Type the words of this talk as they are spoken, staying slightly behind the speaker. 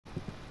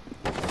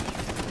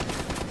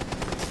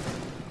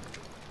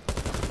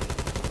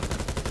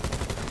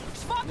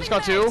Just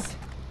got two.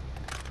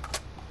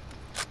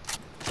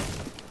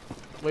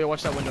 Wait,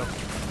 watch that window.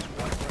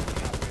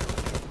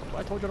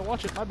 I told you to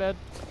watch it, my bad.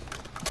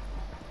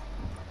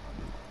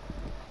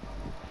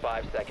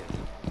 5 seconds.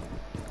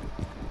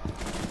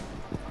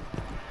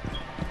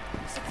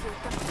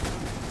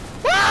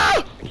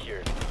 Ah!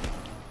 Secured.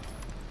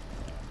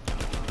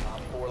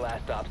 4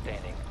 last stop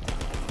standing.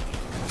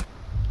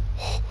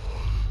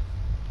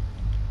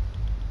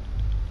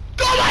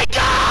 Oh my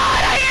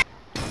god!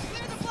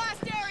 Clear the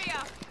blast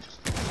area!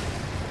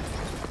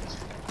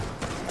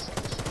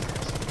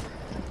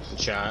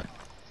 Shot.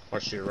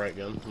 Watch to your right,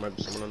 gun. There might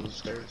be someone on the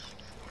stairs.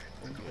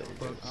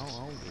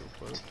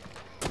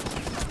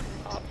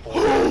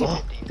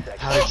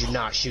 How did you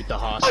not shoot the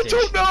hostage? I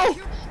don't know!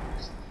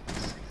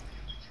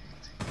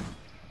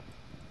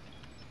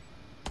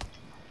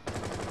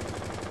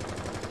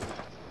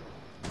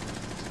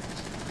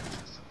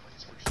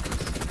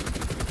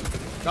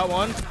 Got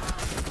one.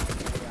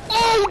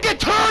 Oh, get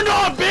turned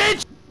on,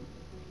 bitch!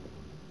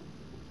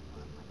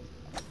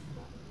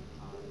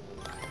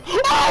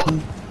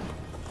 Oh!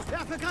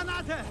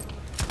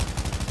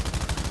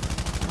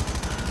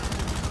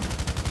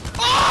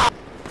 Oh!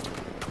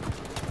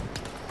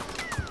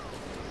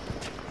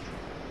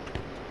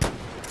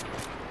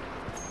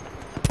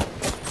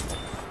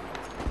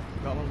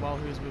 Got one while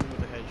he was moving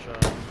with a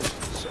headshot.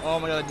 So, oh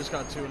my god, I just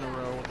got 2 in a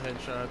row with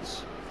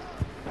headshots.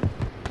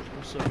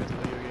 I'm so good at the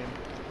video game.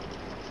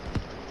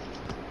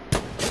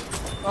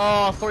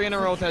 Oh, 3 in a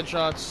row with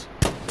headshots.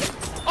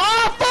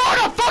 Oh, 4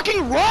 in a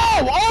fucking row!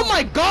 Oh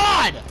my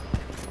god!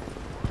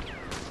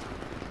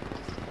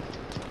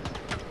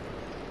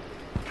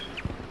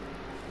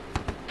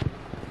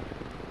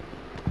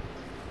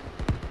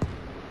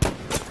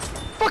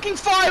 Fucking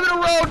 5 in a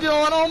row,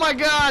 Dylan! Oh my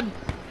god!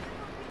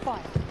 5.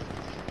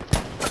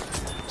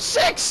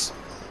 6!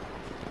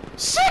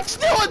 6,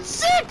 Dylan!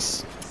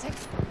 6!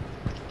 6.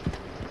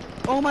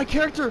 Oh, my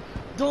character!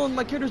 Dylan,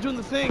 my character's doing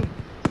the thing.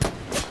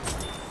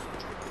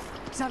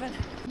 7.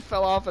 He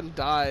fell off and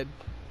died.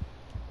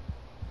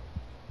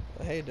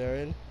 Hey,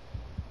 Darren.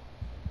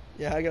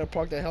 Yeah, I gotta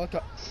park that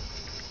helicopter.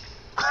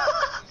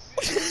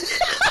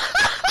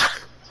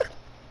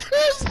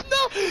 There's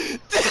no...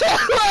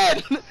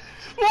 Dylan!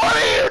 What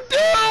are you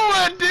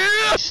doing,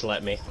 dude?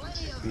 Slut me.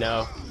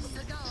 No.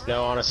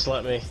 No, honest,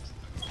 slut me.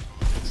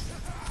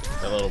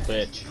 That little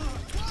bitch.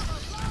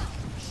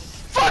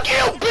 Fuck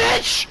you,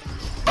 bitch!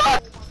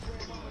 Fuck!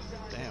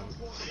 Damn.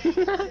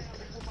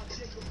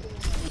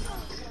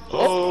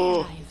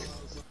 Oh!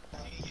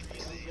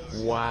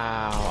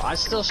 Wow. I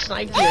still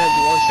sniped you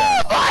at one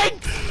shot.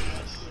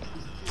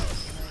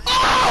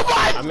 Oh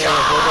my I mean,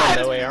 god!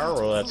 if we're going no AR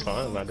roll, that's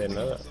fine. I didn't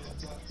know that.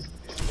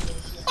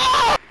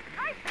 Oh!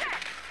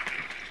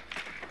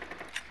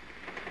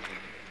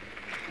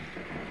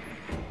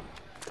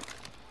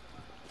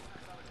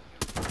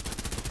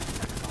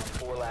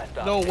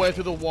 No way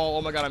through the wall.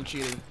 Oh my god, I'm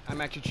cheating.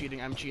 I'm actually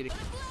cheating. I'm cheating.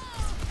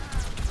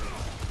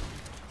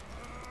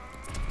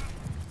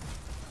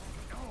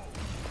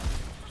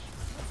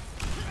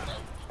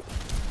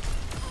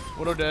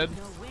 Widow dead.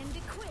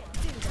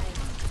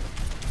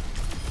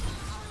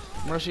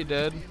 Mercy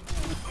dead.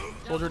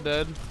 Soldier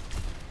dead.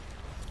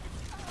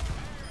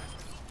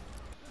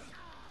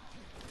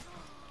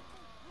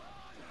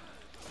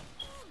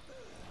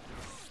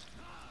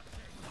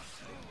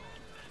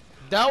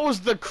 That was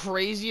the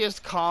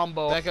craziest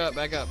combo. Back up,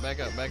 back up, back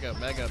up, back up,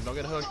 back up. Don't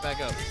get hooked,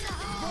 back up.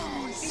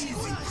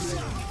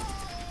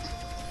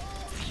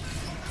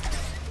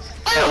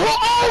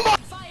 Oh my!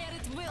 Fire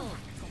at will.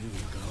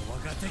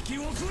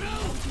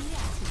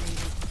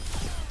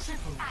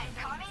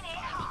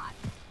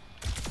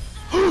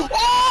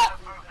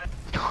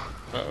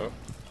 Uh-oh.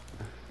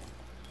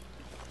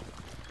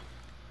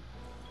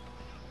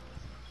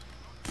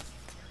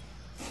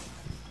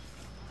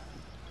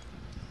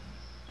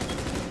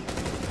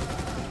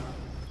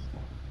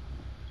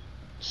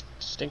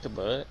 Stink a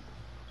butt.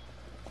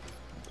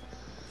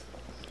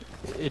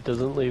 It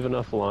doesn't leave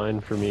enough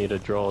line for me to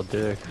draw a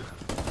dick.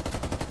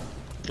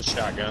 Good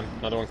shotgun.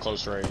 Another one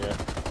close right here.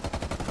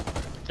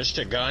 Just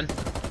a gun.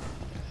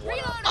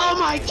 Oh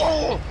my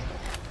god!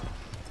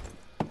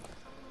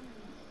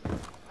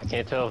 I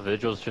can't tell if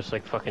Vigil's just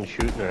like fucking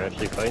shooting or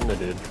actually fighting the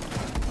dude.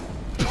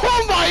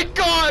 Oh my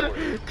god!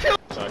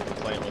 So I can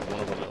play it with one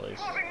of them at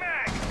least.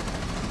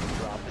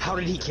 How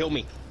did he kill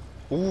me?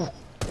 Ooh.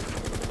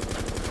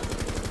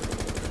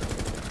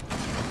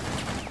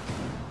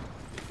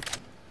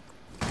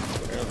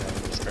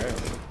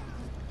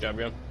 Good job,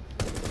 gun.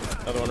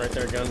 Another one right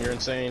there, gun. You're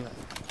insane.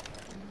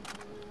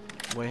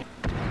 Wait.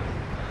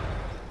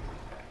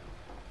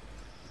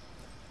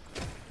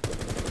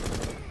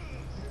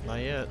 Not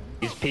yet.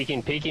 He's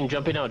peeking,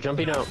 jumping out, Down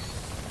to You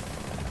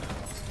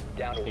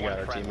one got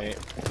our friendly.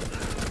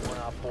 teammate. 1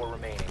 op 4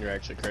 remaining. You're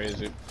actually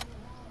crazy.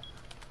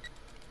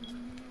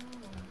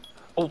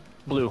 Oh,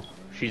 blue.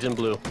 She's in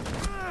blue.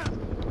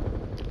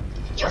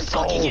 You're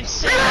fucking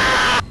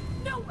insane!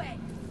 No way.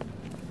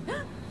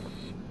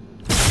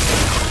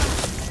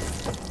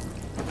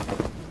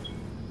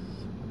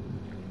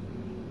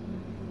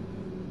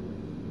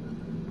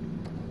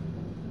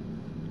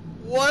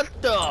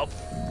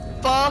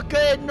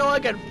 didn't know I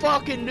could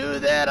fucking do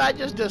that. I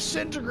just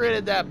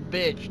disintegrated that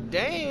bitch.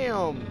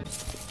 Damn. You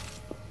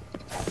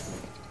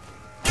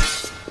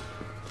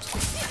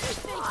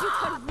think you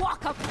can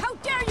walk up? How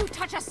dare you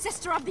touch a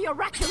sister of the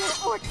oracular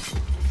order?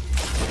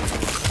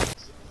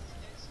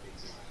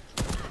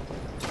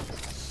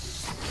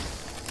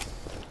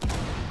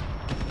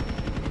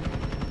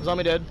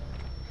 Zombie dead.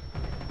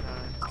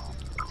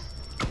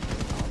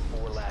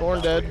 Four last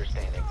Thorn dead. operator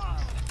standing.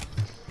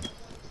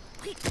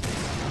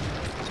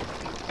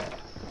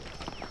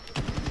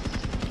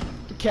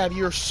 Cav,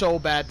 you're so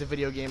bad at the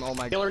video game. Oh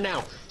my Kill god. her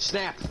now.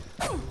 Snap.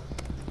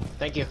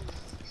 Thank you.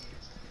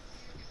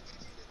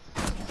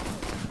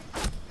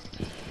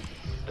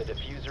 The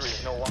diffuser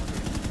is no longer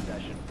in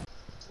possession.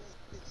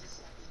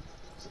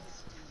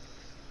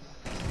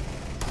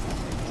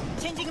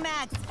 Changing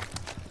mags.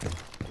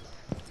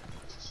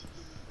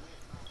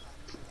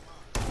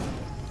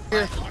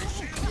 Here.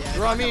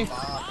 Draw me. Yep,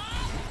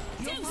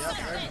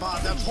 there's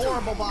Bob. That's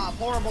horrible, Bob.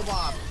 Horrible,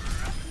 Bob.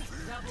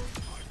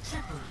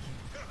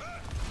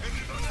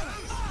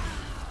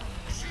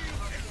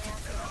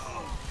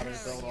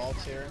 Build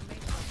ults here.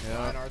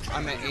 Yeah.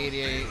 I'm at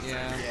 88,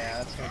 yeah. Yeah,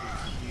 that's gonna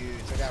be huge.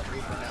 I got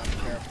Reaper now. Be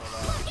careful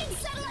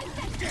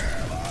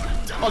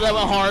though. Oh, that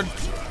went hard.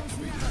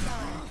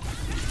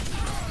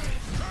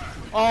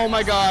 Oh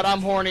my god,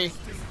 I'm horny.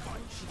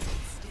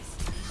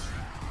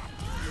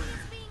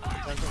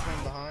 Central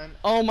from behind.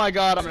 Oh my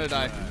god, I'm gonna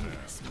die.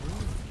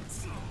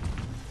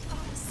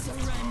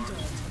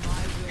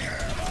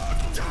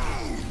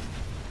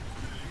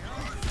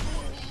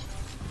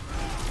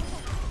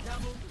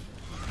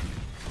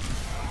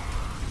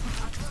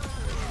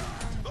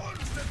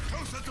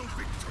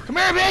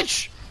 Come here,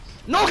 bitch!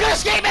 No one can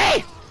escape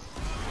me!